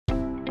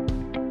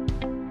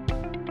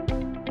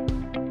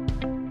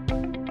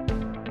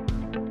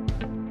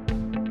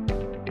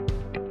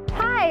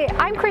Hi,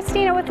 I'm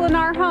Christina with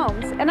Lennar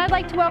Homes, and I'd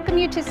like to welcome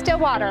you to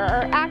Stillwater,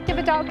 our active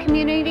adult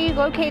community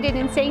located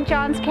in St.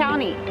 Johns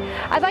County.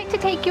 I'd like to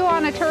take you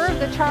on a tour of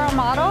the Charle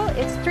model.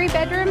 It's 3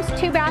 bedrooms,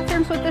 2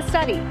 bathrooms with a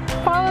study.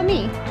 Follow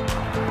me.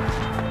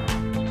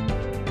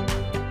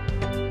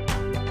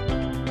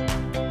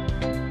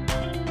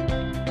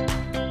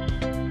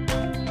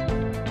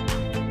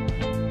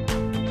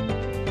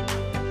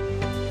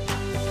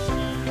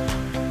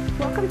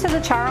 Welcome to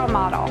the Charle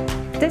model.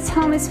 This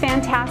home is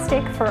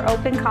fantastic for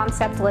open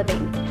concept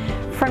living.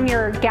 From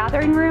your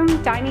gathering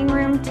room, dining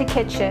room to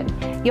kitchen,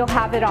 you'll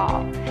have it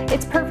all.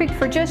 It's perfect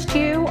for just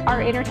you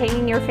or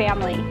entertaining your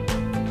family.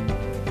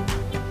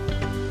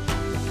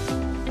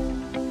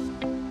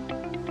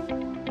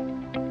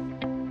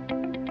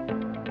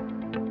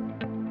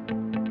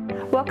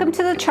 Welcome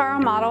to the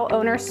Charle model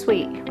owner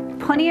suite.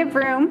 Plenty of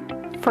room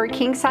for a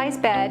king-size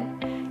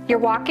bed, your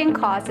walk-in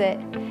closet,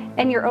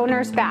 and your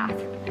owner's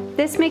bath.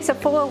 This makes a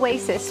full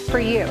oasis for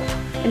you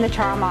in the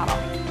Charle model.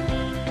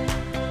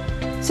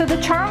 So the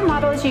Charle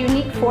model is a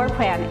unique floor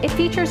plan. It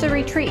features a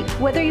retreat.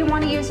 Whether you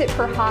want to use it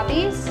for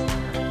hobbies,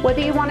 whether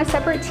you want a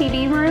separate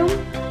TV room,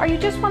 or you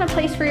just want a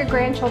place for your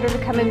grandchildren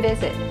to come and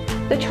visit,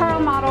 the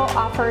Charle model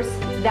offers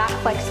that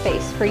flex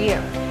space for you.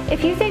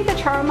 If you think the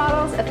Charle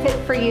model is a fit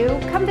for you,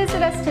 come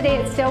visit us today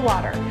at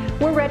Stillwater.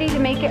 We're ready to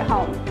make it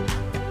home.